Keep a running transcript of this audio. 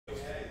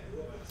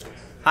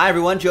Hi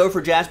everyone, Joe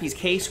for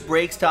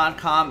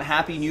JaspysCaseBreaks.com.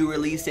 Happy new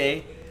release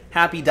day.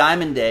 Happy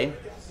Diamond Day.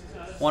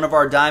 One of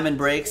our diamond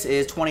breaks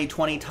is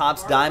 2020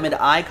 Topps Diamond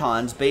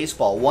Icons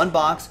Baseball. One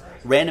box,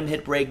 random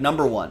hit break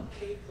number 1.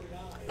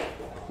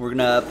 We're going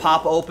to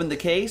pop open the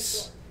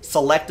case,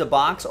 select a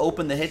box,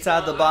 open the hits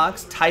out of the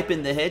box, type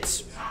in the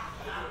hits,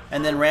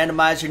 and then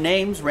randomize your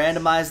names,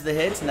 randomize the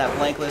hits in that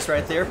blank list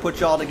right there, put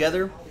you all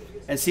together,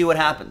 and see what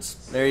happens.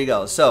 There you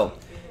go. So,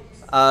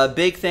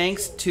 big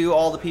thanks to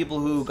all the people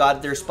who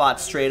got their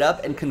spots straight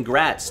up, and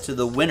congrats to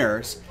the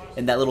winners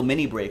in that little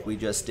mini break we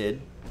just did.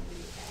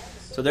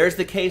 So there's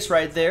the case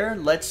right there.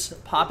 Let's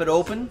pop it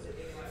open,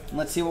 and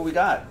let's see what we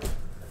got.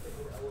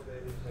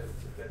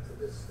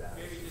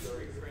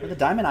 Are the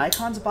Diamond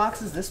Icons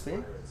boxes this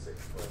big?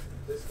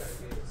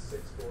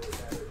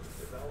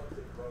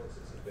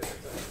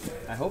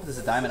 I hope this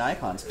is a Diamond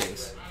Icons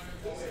case.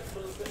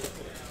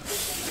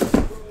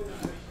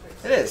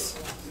 It is.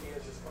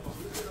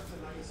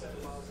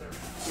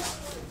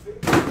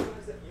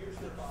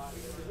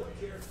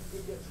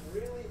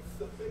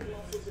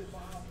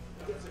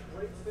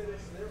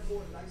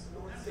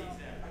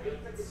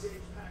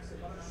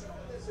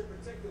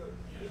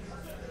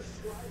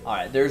 All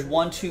right, there's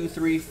 1, 2,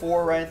 3,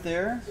 4 right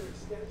there.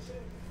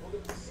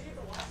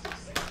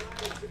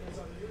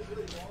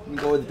 We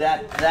go with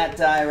that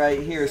die right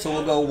here. So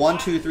we'll go 1,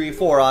 2, 3,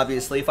 4.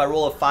 Obviously, if I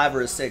roll a 5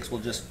 or a 6, we'll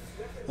just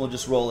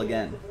roll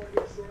again.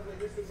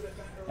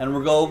 And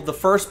we'll go the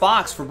first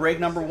box for break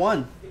number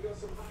 1.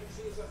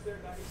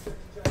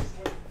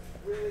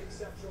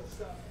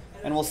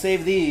 And we'll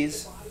save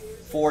these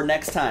for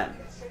next time.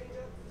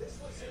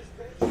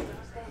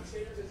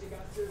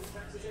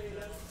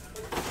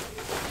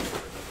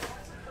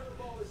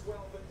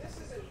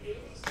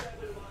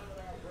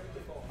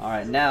 All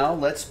right, now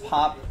let's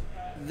pop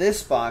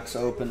this box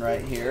open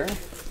right here.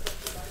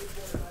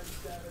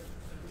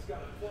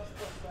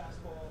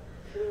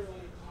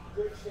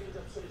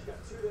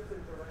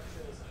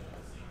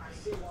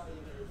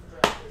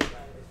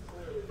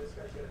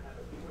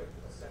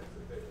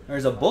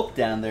 There's a book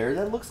down there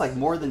that looks like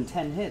more than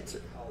 10 hits.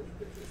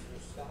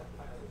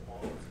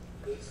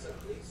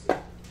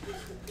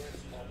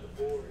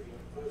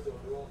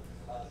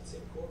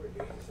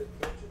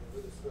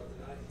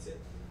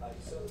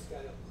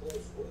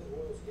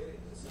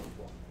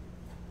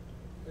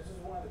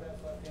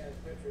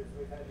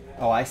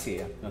 Oh, I see.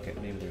 Okay,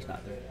 maybe there's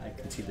not there. I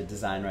can see the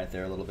design right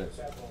there a little bit.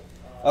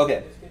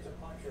 Okay.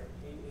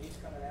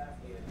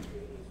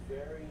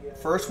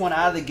 First one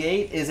out of the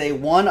gate is a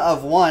 1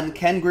 of 1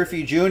 Ken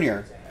Griffey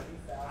Jr.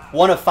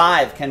 1 of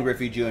 5 Ken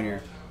Griffey Jr.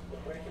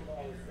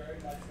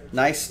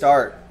 Nice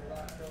start.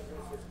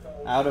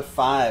 Out of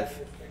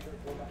 5.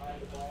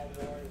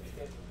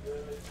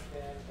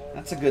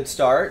 That's a good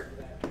start.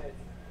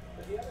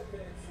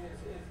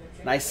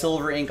 Nice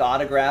silver ink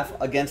autograph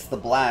against the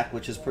black,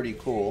 which is pretty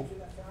cool.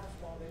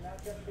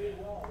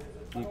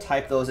 You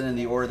type those in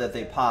the order that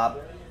they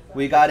pop.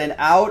 We got an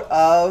out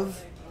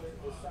of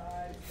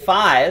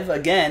 5,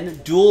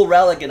 again, dual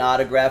relic and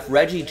autograph,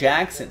 Reggie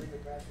Jackson.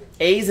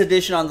 A's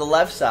edition on the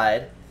left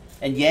side,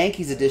 and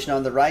Yankees edition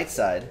on the right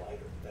side.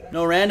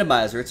 No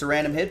randomizer, it's a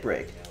random hit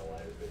break.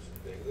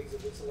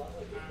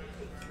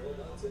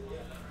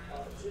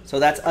 So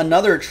that's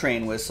another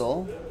train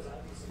whistle.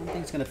 I think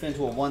it's going to fit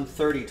into a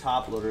 130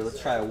 top loader.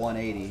 Let's try a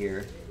 180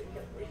 here.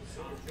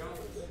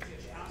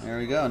 There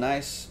we go,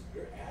 nice.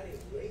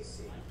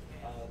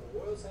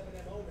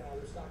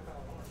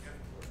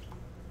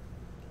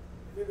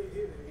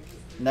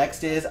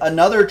 Next is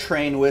another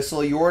train whistle,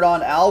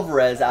 Yordan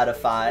Alvarez out of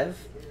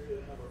 5.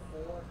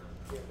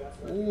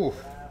 Ooh.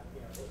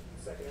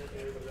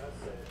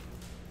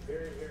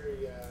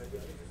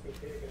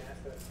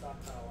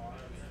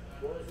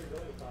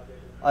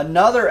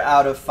 Another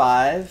out of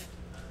 5,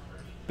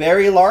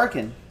 Barry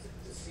Larkin.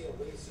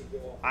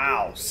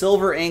 Wow,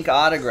 silver ink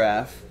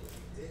autograph.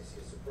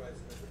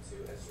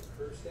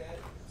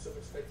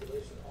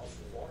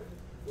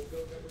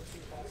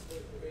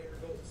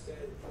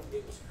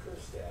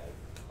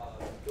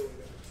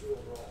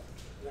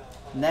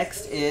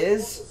 Next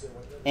is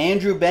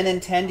Andrew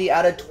Benintendi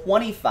out of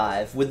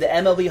 25 with the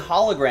MLB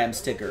hologram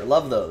sticker.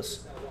 Love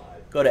those.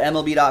 Go to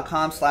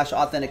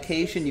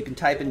MLB.com/authentication. You can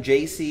type in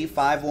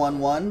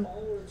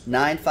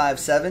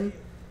JC511957.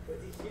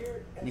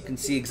 You can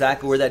see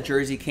exactly where that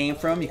jersey came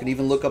from. You can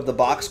even look up the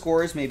box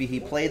scores. Maybe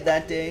he played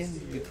that day.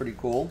 It'd be pretty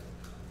cool.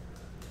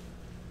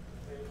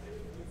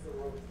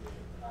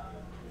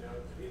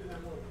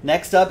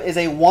 Next up is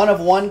a 1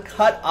 of 1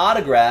 cut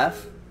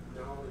autograph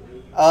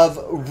of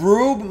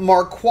Rube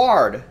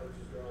Marquard.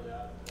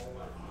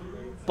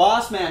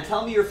 Boss man,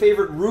 tell me your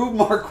favorite Rube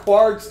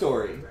Marquard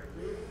story.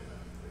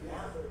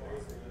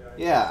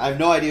 Yeah, I have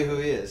no idea who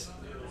he is.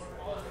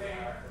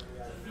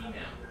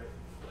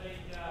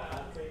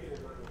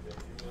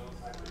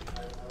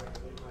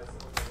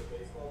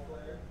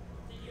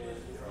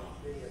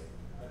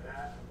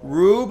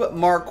 Rube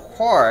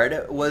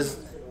Marquard was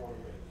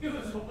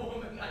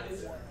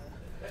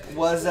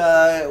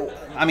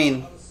I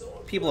mean,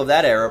 people of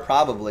that era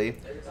probably.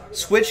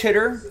 Switch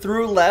hitter,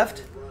 through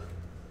left,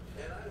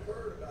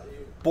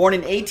 Born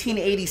in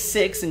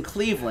 1886 in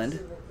Cleveland.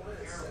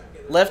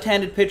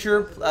 Left-handed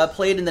pitcher,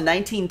 played in the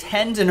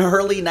 1910s and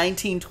early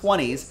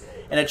 1920s,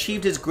 and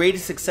achieved his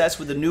greatest success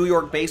with the New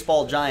York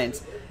Baseball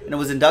Giants, and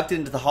was inducted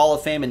into the Hall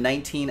of Fame in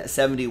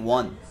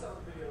 1971.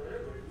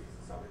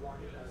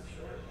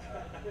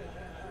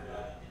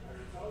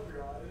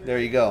 There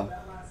you go.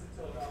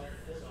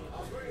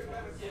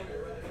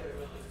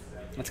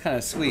 That's kind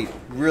of sweet.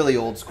 Really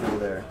old school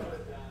there.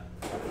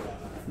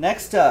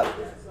 Next up,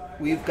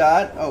 we've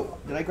got... Oh,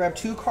 did I grab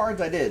 2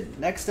 cards? I did.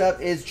 Next up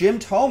is Jim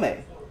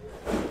Thome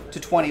to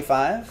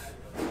 25.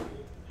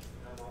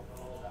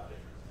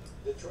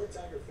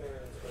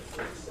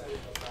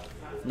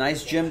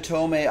 Nice Jim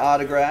Thome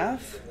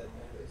autograph.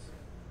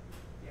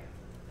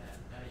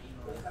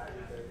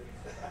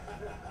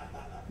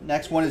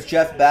 Next one is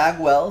Jeff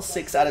Bagwell,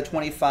 6 out of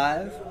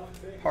 25.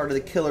 Part of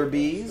the Killer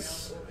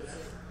Bees.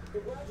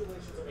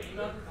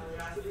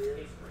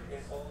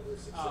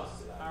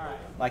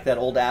 Like that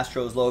old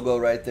Astros logo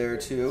right there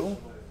too.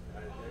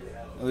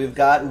 We've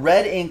got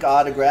red ink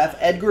autograph,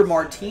 Edgar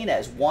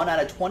Martinez, 1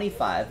 out of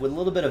 25, with a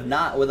little bit of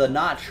with a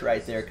notch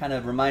right there. Kind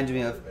of reminds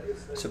me of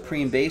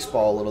Supreme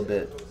Baseball a little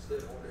bit.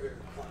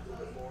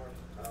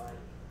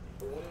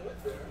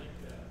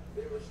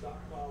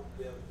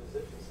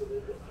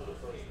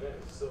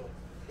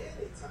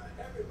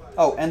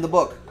 Oh, and the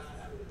book.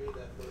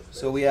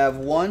 So we have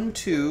 1,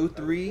 2,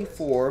 3,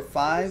 4,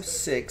 5,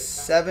 6,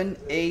 7,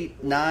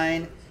 8,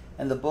 9,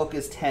 and the book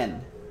is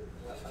 10.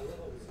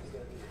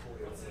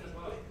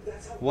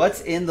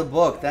 What's in the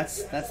book?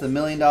 That's the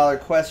 $1,000,000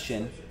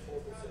 question.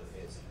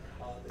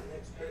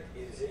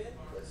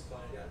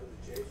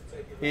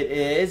 It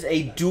is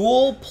a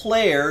dual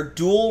player,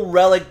 dual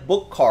relic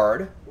book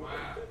card.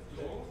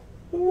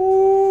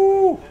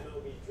 Woo!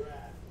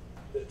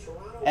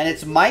 And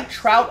it's Mike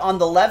Trout on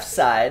the left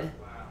side,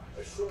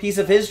 piece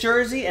of his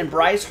jersey, and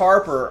Bryce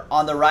Harper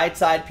on the right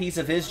side, piece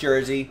of his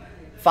jersey.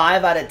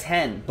 5 out of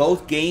 10.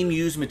 Both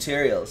game-used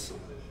materials.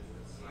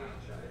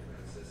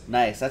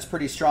 Nice. That's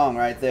pretty strong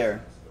right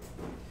there.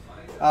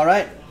 All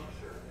right.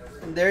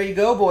 There you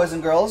go, boys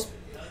and girls.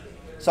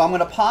 So I'm going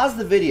to pause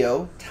the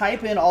video,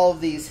 type in all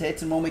of these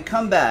hits, and when we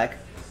come back,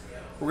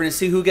 we're going to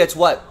see who gets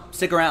what.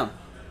 Stick around.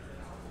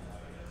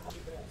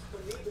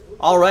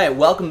 All right.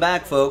 Welcome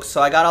back, folks.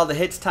 So I got all the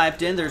hits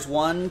typed in. There's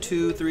 1,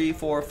 2, 3,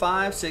 4,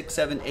 5, 6,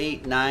 7,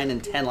 8, 9,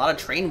 and 10. A lot of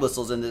train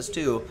whistles in this,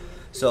 too.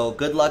 So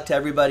good luck to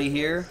everybody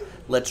here.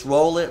 Let's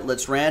roll it.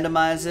 Let's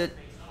randomize it.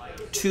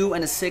 2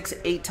 and a 6,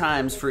 8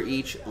 times for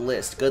each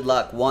list. Good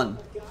luck. 1,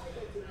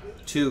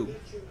 2,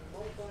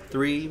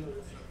 3,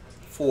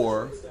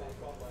 4,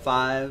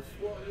 5,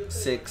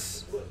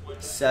 6,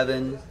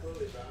 7,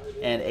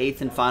 and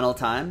 8th and final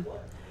time.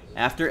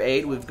 After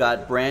 8, we've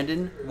got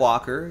Brandon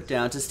Walker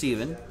down to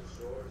Steven.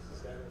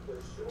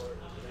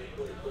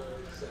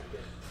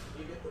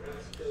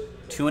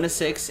 2 and a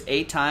 6,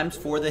 8 times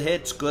for the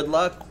hits. Good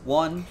luck.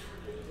 1,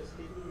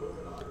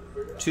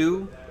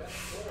 2,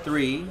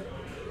 3,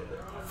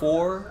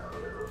 4,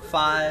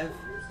 5,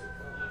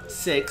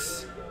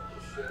 6,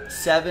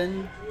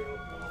 7,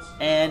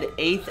 and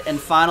 8th and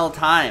final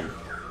time.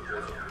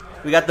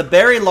 We got the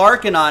Barry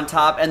Larkin on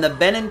top and the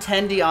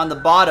Benintendi on the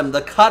bottom.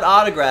 The cut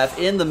autograph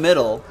in the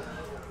middle.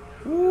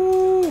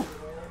 Woo!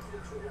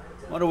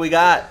 What do we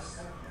got?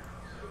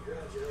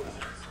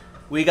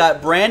 We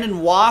got Brandon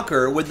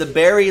Walker with the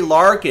Barry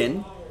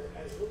Larkin.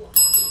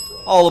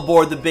 All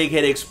aboard the Big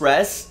Hit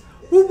Express.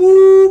 Woo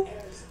woo!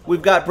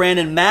 We've got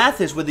Brandon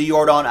Mathis with the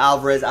Yordan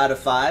Alvarez out of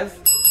 5.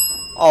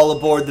 All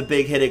aboard the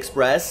Big Hit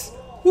Express.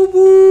 Woo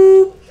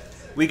woo!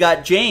 We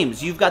got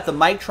James. You've got the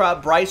Mike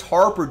Trout Bryce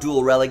Harper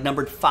dual relic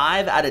numbered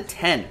 5 out of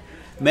 10.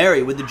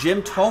 Mary with the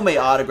Jim Thome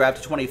autograph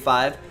to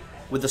 25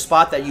 with the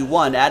spot that you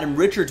won. Adam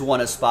Richards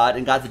won a spot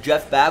and got the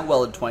Jeff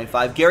Bagwell at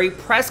 25. Gary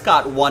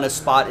Prescott won a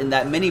spot in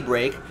that mini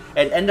break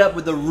and ended up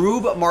with the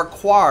Rube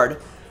Marquard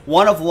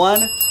 1 of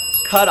 1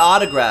 cut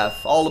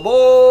autograph. All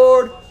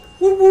aboard!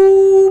 Woo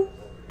woo!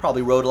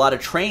 Probably rode a lot of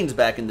trains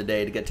back in the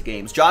day to get to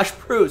games. Josh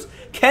Bruce,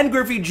 Ken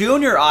Griffey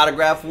Jr.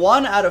 autograph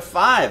 1 out of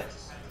 5.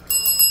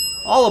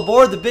 All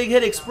aboard the Big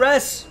Hit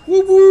Express.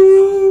 Woo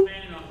woo!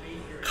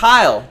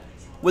 Kyle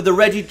with the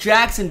Reggie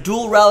Jackson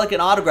dual relic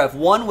and autograph.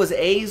 1 was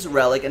A's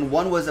relic and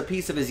 1 was a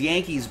piece of his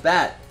Yankees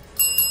bat.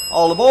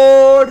 All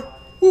aboard!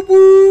 Woo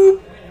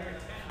woo!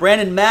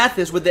 Brandon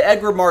Mathis with the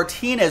Edgar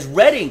Martinez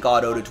red ink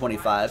auto to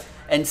 25.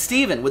 And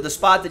Steven with the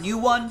spot that you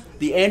won,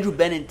 the Andrew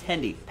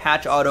Benintendi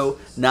patch auto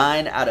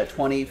 9 out of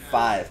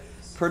 25.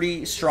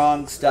 Pretty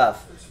strong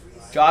stuff.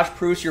 Josh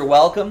Bruce, you're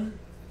welcome.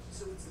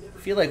 I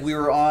feel like we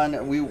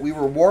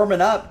were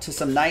warming up to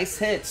some nice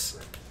hits.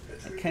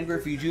 And Ken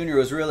Griffey Jr.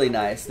 was really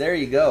nice. There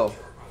you go.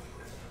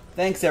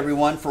 Thanks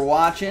everyone for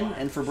watching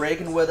and for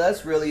breaking with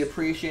us. Really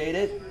appreciate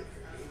it.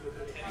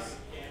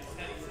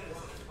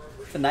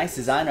 It's a nice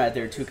design right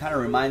there too. Kind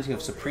of reminds me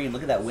of Supreme.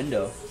 Look at that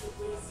window.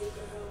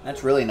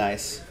 That's really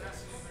nice.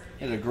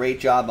 You did a great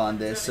job on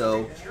this.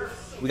 So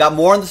we got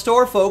more in the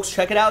store, folks.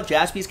 Check it out.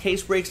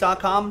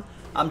 JaspysCaseBreaks.com.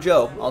 I'm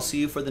Joe. I'll see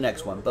you for the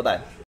next one. Bye-bye.